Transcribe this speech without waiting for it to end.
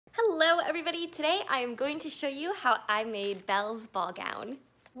Hello everybody, today I am going to show you how I made Belle's ball gown,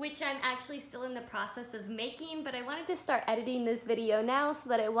 which I'm actually still in the process of making, but I wanted to start editing this video now so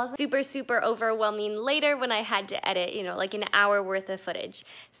that it wasn't super overwhelming later when I had to edit, you know, like an hour worth of footage.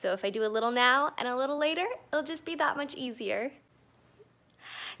 So if I do a little now and a little later, it'll just be that much easier.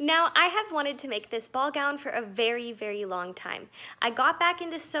 Now, I have wanted to make this ball gown for a very long time. I got back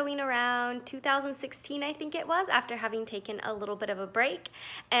into sewing around 2016, I think it was, after having taken a little bit of a break,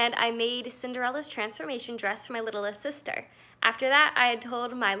 and I made Cinderella's transformation dress for my littlest sister. After that, I had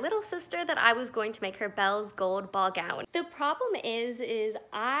told my little sister that I was going to make her Belle's gold ball gown. The problem is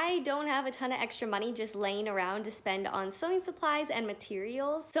I don't have a ton of extra money just laying around to spend on sewing supplies and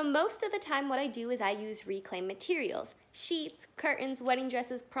materials. So most of the time what I do is I use reclaimed materials. Sheets, curtains, wedding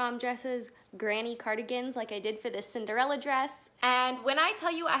dresses, prom dresses, granny cardigans like I did for this Cinderella dress. And when I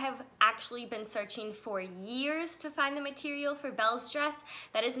tell you I have actually been searching for years to find the material for Belle's dress,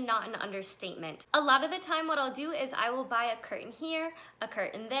 that is not an understatement. A lot of the time what I'll do is I will buy a curtain here, a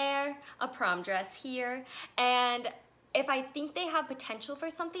curtain there, a prom dress here, and if I think they have potential for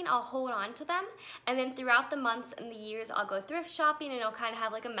something, I'll hold on to them, and then throughout the months and the years, I'll go thrift shopping and I'll kind of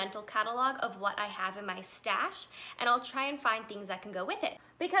have like a mental catalog of what I have in my stash, and I'll try and find things that can go with it.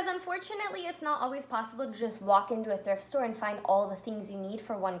 Because unfortunately, it's not always possible to just walk into a thrift store and find all the things you need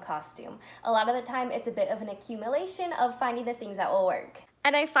for one costume. A lot of the time, it's a bit of an accumulation of finding the things that will work.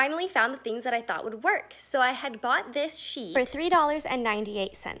 And I finally found the things that I thought would work. So I had bought this sheet for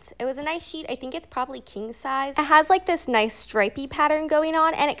 $3.98. It was a nice sheet. I think it's probably king size. It has like this nice stripy pattern going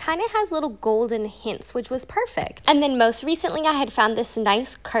on, and it kind of has little golden hints, which was perfect. And then most recently I had found this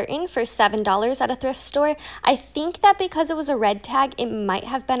nice curtain for $7 at a thrift store. I think that because it was a red tag, it might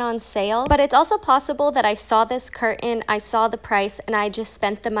have been on sale, but it's also possible that I saw this curtain, I saw the price, and I just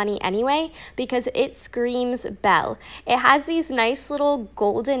spent the money anyway because it screams Belle. It has these nice little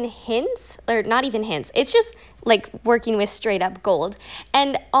golden hints, or not even hints, it's just like working with straight up gold,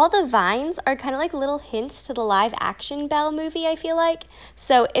 and all the vines are kind of like little hints to the live action Belle movie, I feel like.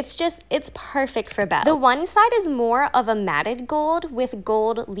 So it's perfect for Belle. The one side is more of a matted gold with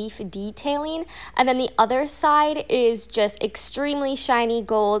gold leaf detailing, and then the other side is just extremely shiny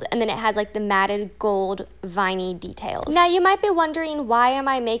gold, and then it has like the matted gold viney details. Now you might be wondering, why am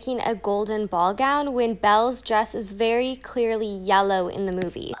I making a golden ball gown when Belle's dress is very clearly yellow in the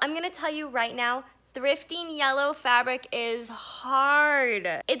movie? I'm gonna tell you right now, thrifting yellow fabric is hard.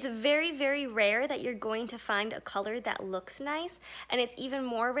 It's very rare that you're going to find a color that looks nice, and it's even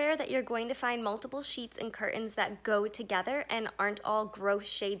more rare that you're going to find multiple sheets and curtains that go together and aren't all gross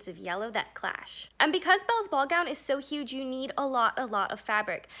shades of yellow that clash. And because Belle's ball gown is so huge, you need a lot of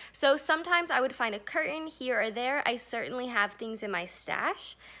fabric. So sometimes I would find a curtain here or there. I certainly have things in my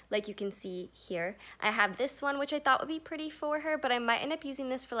stash, like you can see here. I have this one, which I thought would be pretty for her, but I might end up using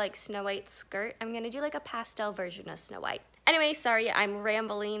this for like Snow White's skirt. I'm gonna do like a pastel version of Snow White. Anyway, sorry, I'm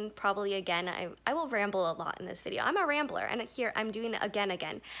rambling probably again. I will ramble a lot in this video. I'm a rambler, and here I'm doing it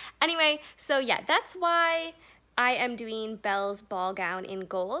again. Anyway, so yeah, that's why I am doing Belle's ball gown in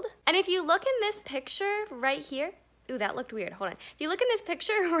gold. And if you look in this picture right here, ooh, that looked weird, hold on. If you look in this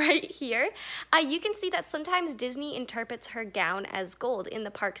picture right here, you can see that sometimes Disney interprets her gown as gold in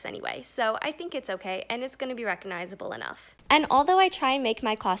the parks anyway. So I think it's okay, and it's gonna be recognizable enough. And although I try and make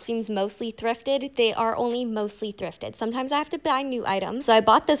my costumes mostly thrifted, they are only mostly thrifted. Sometimes I have to buy new items. So I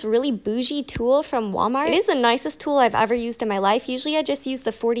bought this really bougie tool from Walmart. It is the nicest tool I've ever used in my life. Usually I just use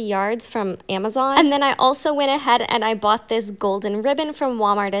the 40 yards from Amazon. And then I also went ahead and I bought this golden ribbon from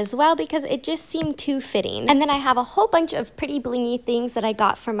Walmart as well because it just seemed too fitting. And then I have a whole bunch of pretty blingy things that I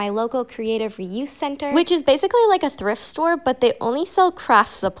got from my local creative reuse center, which is basically like a thrift store, but they only sell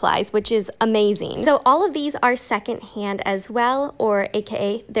craft supplies, which is amazing. So all of these are secondhand as well, or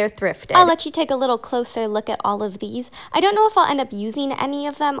aka they're thrifted. I'll let you take a little closer look at all of these. I don't know if I'll end up using any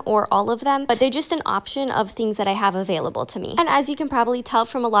of them or all of them, but they're just an option of things that I have available to me. And as you can probably tell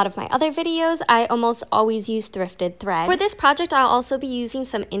from a lot of my other videos, I almost always use thrifted thread. For this project, I'll also be using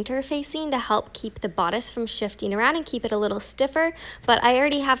some interfacing to help keep the bodice from shifting around and keep it a little stiffer, but I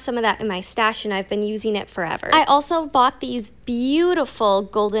already have some of that in my stash and I've been using it forever. I also bought these beautiful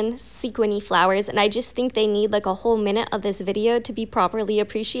golden sequiny flowers, and I just think they need like a whole minute of this video to be properly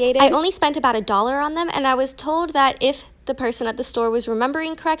appreciated. I only spent about $1 on them, and I was told that if the person at the store was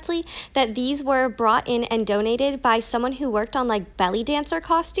remembering correctly, that these were brought in and donated by someone who worked on like belly dancer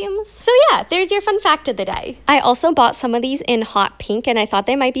costumes. So yeah, there's your fun fact of the day. I also bought some of these in hot pink, and I thought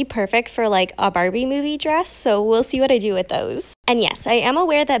they might be perfect for like a Barbie movie dress, so we'll see what I do with those. And yes, I am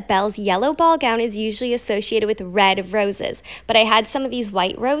aware that Belle's yellow ball gown is usually associated with red roses, but I had some of these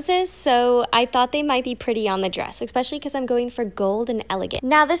white roses, so I thought they might be pretty on the dress, especially because I'm going for gold and elegant.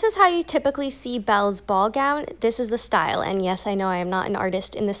 Now, this is how you typically see Belle's ball gown. This is the style, and yes, I know I am not an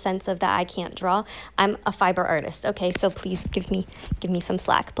artist in the sense of that I can't draw. I'm a fiber artist, okay? So please give me some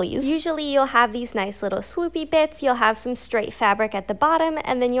slack, please. Usually you'll have these nice little swoopy bits, you'll have some straight fabric at the bottom,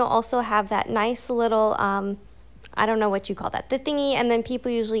 and then you'll also have that nice little, I don't know what you call that, the thingy, and then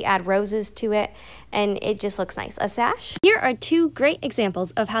people usually add roses to it, and it just looks nice. A sash. Here are two great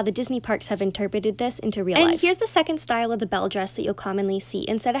examples of how the Disney parks have interpreted this into real life. And here's the second style of the Belle dress that you'll commonly see.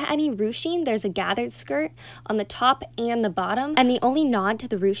 Instead of any ruching, there's a gathered skirt on the top and the bottom, and the only nod to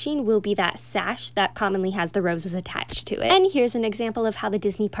the ruching will be that sash that commonly has the roses attached to it. And here's an example of how the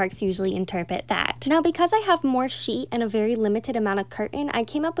Disney parks usually interpret that. Now, because I have more sheet and a very limited amount of curtain, I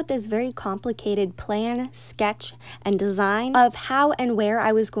came up with this very complicated plan, sketch, and design of how and where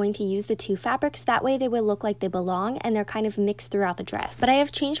I was going to use the two fabrics. That way they would look like they belong and they're kind of mixed throughout the dress. But I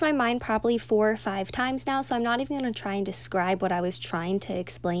have changed my mind probably 4 or 5 times now, so I'm not even going to try and describe what I was trying to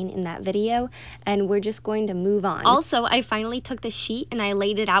explain in that video, and we're just going to move on. Also, I finally took the sheet and I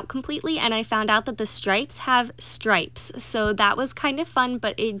laid it out completely, and I found out that the stripes have stripes, so that was kind of fun,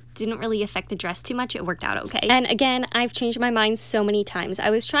 but it didn't really affect the dress too much. It worked out okay. And again, I've changed my mind so many times.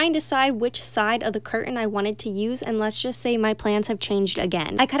 I was trying to decide which side of the curtain I wanted to use, and let's just say my plans have changed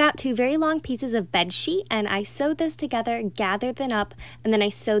again. I cut out 2 very long pieces of bed sheet and I sewed those together, gathered them up, and then I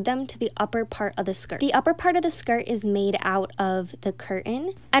sewed them to the upper part of the skirt. The upper part of the skirt is made out of the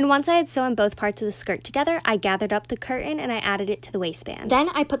curtain, and once I had sewn both parts of the skirt together, I gathered up the curtain and I added it to the waistband. Then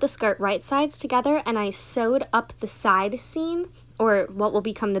I put the skirt right sides together and I sewed up the side seam, or what will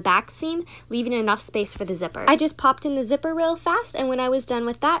become the back seam, leaving enough space for the zipper. I just popped in the zipper real fast, and when I was done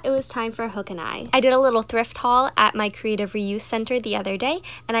with that, it was time for a hook and eye. I did a little thrift haul at my creative reuse center the other day,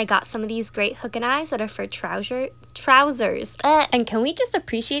 and I got some of these great hook and eyes that are for trousers. And can we just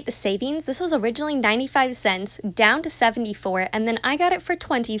appreciate the savings? This was originally 95 cents down to 74, and then I got it for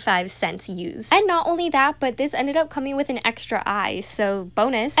 25 cents used. And not only that, but this ended up coming with an extra eye, so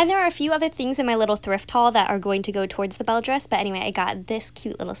bonus. And there are a few other things in my little thrift haul that are going to go towards the Belle dress, but anyway, I got this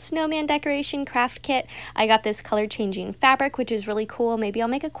cute little snowman decoration craft kit. I got this color changing fabric, which is really cool. Maybe I'll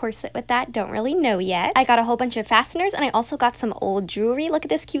make a corset with that, don't really know yet. I got a whole bunch of fasteners, and I also got some old jewelry. Look at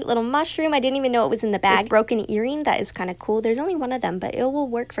this cute little mushroom. I didn't even know it was in the bag. This broken earring that is kind of cool. There's only one of them, but it will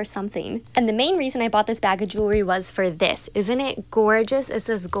work for something. And the main reason I bought this bag of jewelry was for this. Isn't it gorgeous? It's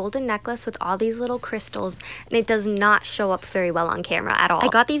this golden necklace with all these little crystals, and it does not show up very well on camera at all. I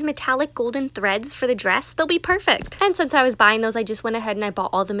got these metallic golden threads for the dress. They'll be perfect. And since I was buying those, I just went ahead and I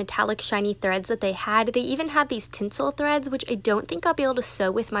bought all the metallic shiny threads that they had. They even had these tinsel threads, which I don't think I'll be able to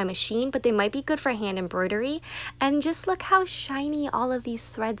sew with my machine, but they might be good for hand embroidery. And just look how shiny all of these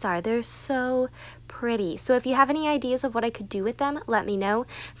threads are. They're so pretty. So if you have any ideas of what I could do with them, let me know.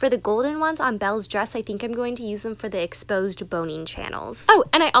 For the golden ones on Belle's dress, I think I'm going to use them for the exposed boning channels. Oh,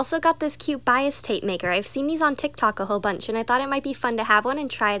 and I also got this cute bias tape maker. I've seen these on TikTok a whole bunch, and I thought it might be fun to have one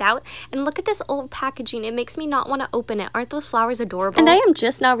and try it out. And look at this old packaging. It makes me not want to open it. Aren't those flowers adorable? And I am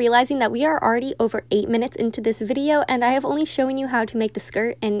just now realizing that we are already over 8 minutes into this video, and I have only shown you how to make the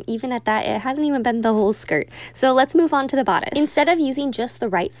skirt, and even at that, it hasn't even been the whole skirt. So let's move on to the bodice. Instead of using just the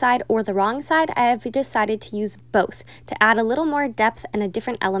right side or the wrong side, I have decided to use both to add a little more depth and a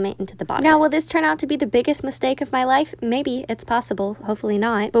different element into the bodice. Now, will this turn out to be the biggest mistake of my life? Maybe. It's possible. Hopefully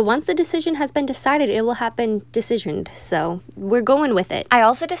not. But once the decision has been decided, it will have been decisioned. So we're going with it. I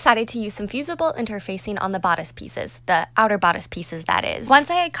also decided to use some fusible interfacing on the bodice pieces, the outer bodice pieces, that is.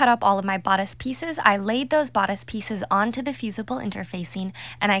 Once I had cut up all of my bodice pieces, I laid those bodice pieces onto the fusible interfacing,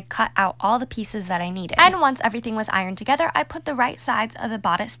 and I cut out all the pieces that I needed. And once everything was ironed together, I put the right sides of the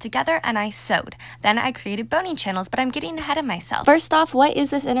bodice together and I sewed. Then I created boning channels, but I'm getting ahead of myself. First off, what is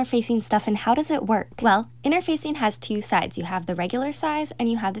this interfacing stuff and how does it work? Well, interfacing has 2 sides. You have the regular size and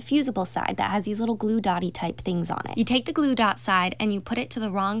you have the fusible side that has these little glue dotty type things on it. You take the glue dot side and you put it to the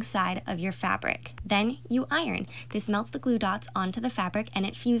wrong side of your fabric. Then you iron. This melts the glue dots onto the fabric and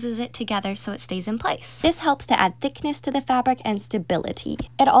it fuses it together so it stays in place. This helps to add thickness to the fabric and stability.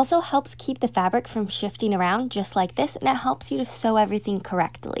 It also helps keep the fabric from shifting around just like this, and it helps you to sew everything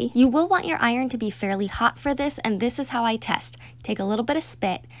correctly. You will want your iron to be fairly hot for this, and this is how I test. take a little bit of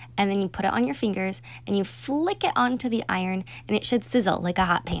spit, and then you put it on your fingers and you flick it onto the iron and it should sizzle like a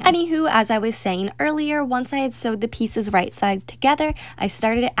hot pan. Anywho, as I was saying earlier, once I had sewed the pieces right sides together, I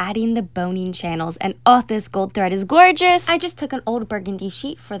started adding the boning channels, and oh, this gold thread is gorgeous. I just took an old burgundy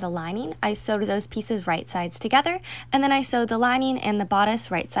sheet for the lining. I sewed those pieces right sides together, and then I sewed the lining and the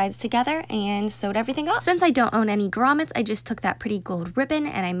bodice right sides together and sewed everything up. Since I don't own any grommets, I just took that pretty gold ribbon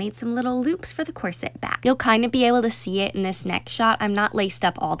and I made some little loops for the corset back. You'll kind of be able to see it in this next shot. I'm not laced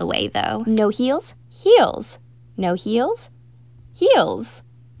up all the way though. No heels, heels. No heels, heels.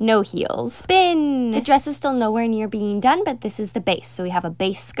 No heels. Spin! The dress is still nowhere near being done, but this is the base. So we have a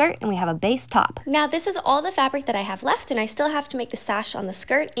base skirt and we have a base top. Now this is all the fabric that I have left, and I still have to make the sash on the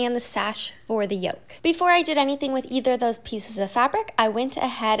skirt and the sash for the yoke. Before I did anything with either of those pieces of fabric, I went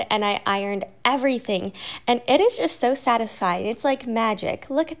ahead and I ironed everything, and it is just so satisfying. It's like magic.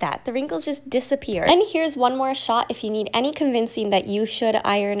 Look at that. The wrinkles just disappear. And here's one more shot if you need any convincing that you should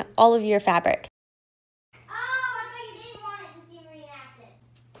iron all of your fabric.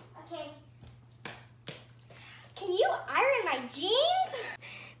 Can you iron my jeans?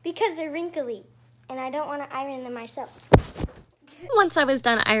 Because they're wrinkly, and I don't want to iron them myself. Once I was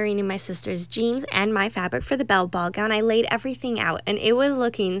done ironing my sister's jeans and my fabric for the Belle ball gown, I laid everything out and it was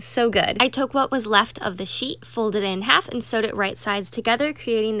looking so good. I took what was left of the sheet, folded it in half, and sewed it right sides together,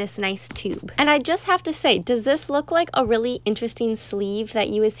 creating this nice tube. And I just have to say, does this look like a really interesting sleeve that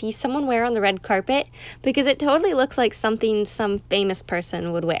you would see someone wear on the red carpet? Because it totally looks like something some famous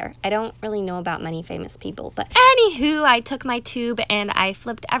person would wear. I don't really know about many famous people, but anywho, I took my tube and I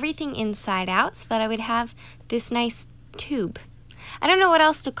flipped everything inside out so that I would have this nice tube. I don't know what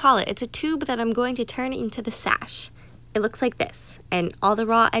else to call it. It's a tube that I'm going to turn into the sash. It looks like this, and all the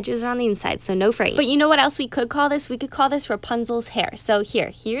raw edges are on the inside, so no fraying. But you know what else we could call this? We could call this Rapunzel's hair. So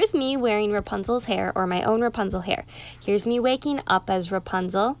here's me wearing Rapunzel's hair, or my own Rapunzel hair. Here's me waking up as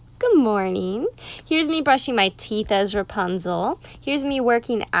Rapunzel. Good morning. Here's me brushing my teeth as Rapunzel. Here's me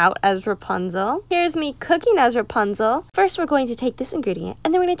working out as Rapunzel. Here's me cooking as Rapunzel. First, we're going to take this ingredient,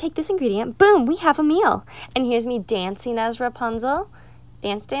 and then we're going to take this ingredient. Boom, we have a meal. And here's me dancing as Rapunzel.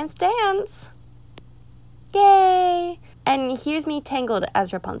 Dance, dance, dance. Yay! And here's me tangled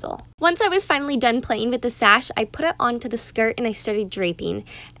as Rapunzel. Once I was finally done playing with the sash, I put it onto the skirt and I started draping.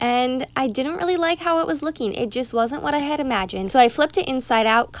 And I didn't really like how it was looking. It just wasn't what I had imagined. So I flipped it inside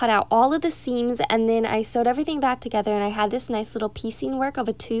out, cut out all of the seams, and then I sewed everything back together, and I had this nice little piecing work of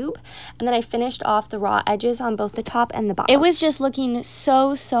a tube. And then I finished off the raw edges on both the top and the bottom. It was just looking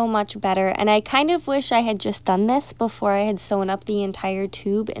so much better, and I kind of wish I had just done this before I had sewn up the entire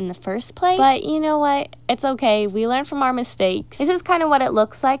tube in the first place. But you know what? It's okay. We learn from our mistakes. This is kind of what it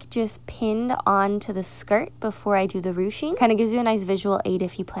looks like, just pinned onto the skirt before I do the ruching. Kind of gives you a nice visual aid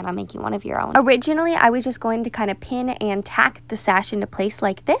if you plan on making one of your own. Originally, I was just going to kind of pin and tack the sash into place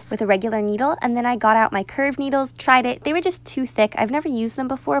like this with a regular needle, and then I got out my curved needles, tried it. They were just too thick. I've never used them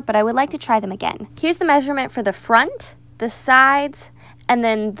before, but I would like to try them again. Here's the measurement for the front, the sides, and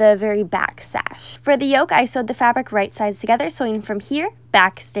then the very back sash. For the yoke, I sewed the fabric right sides together, sewing from here,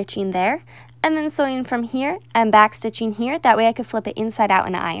 back stitching there, and then sewing from here and back stitching here. That way I could flip it inside out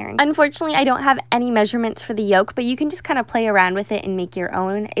and iron. Unfortunately, I don't have any measurements for the yoke, but you can just kind of play around with it and make your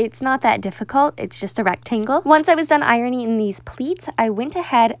own. It's not that difficult. It's just a rectangle. Once I was done ironing in these pleats, I went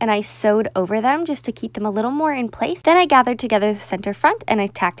ahead and I sewed over them just to keep them a little more in place. Then I gathered together the center front and I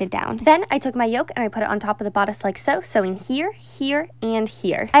tacked it down. Then I took my yoke and I put it on top of the bodice like so, sewing here, here, and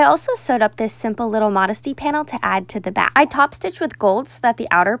here. I also sewed up this simple little modesty panel to add to the back. I top stitched with gold so that the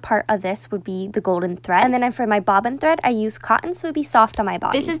outer part of this would be the golden thread, and then for my bobbin thread I used cotton so it would be soft on my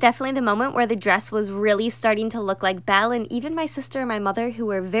body. This is definitely the moment where the dress was really starting to look like Belle, and even my sister and my mother, who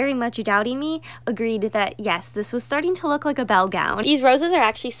were very much doubting me, agreed that yes, this was starting to look like a Belle gown. These roses are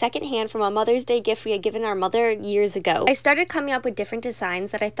actually secondhand from a Mother's Day gift we had given our mother years ago. I started coming up with different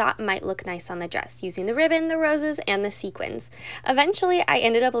designs that I thought might look nice on the dress, using the ribbon, the roses, and the sequins. Eventually I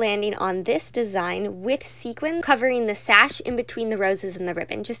ended up landing on this design with sequins covering the sash in between the roses and the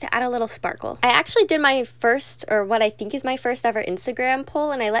ribbon, just to add a little sparkle. I actually did my first, or what I think is my first ever Instagram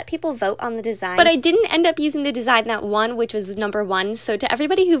poll, and I let people vote on the design, but I didn't end up using the design that won, which was number 1. So to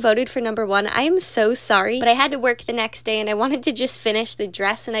everybody who voted for number 1, I am so sorry, but I had to work the next day and I wanted to just finish the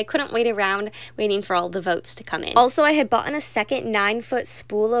dress, and I couldn't wait around waiting for all the votes to come in. Also, I had bought in a second 9-foot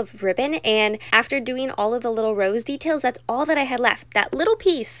spool of ribbon, and after doing all of the little rose details, that's all that I had left, that little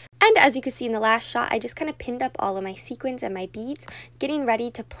piece. And as you can see in the last shot, I just kind of pinned up all of my sequins and my beads, getting ready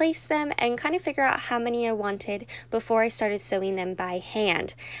to place them and kind of figure out how many I wanted before I started sewing them by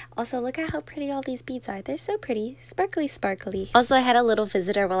hand. Also, look at how pretty all these beads are. They're so pretty. Sparkly, sparkly. Also, I had a little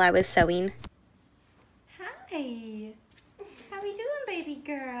visitor while I was sewing. Hi. How baby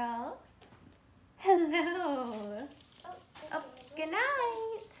girl. Hello. Oh, good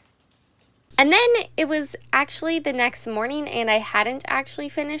night. And then it was actually the next morning and I hadn't actually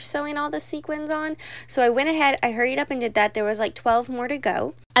finished sewing all the sequins on. So I went ahead, I hurried up and did that. There was like 12 more to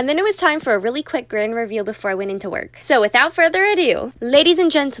go. And then it was time for a really quick grand reveal before I went into work. So without further ado, ladies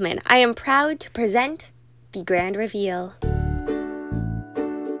and gentlemen, I am proud to present the grand reveal.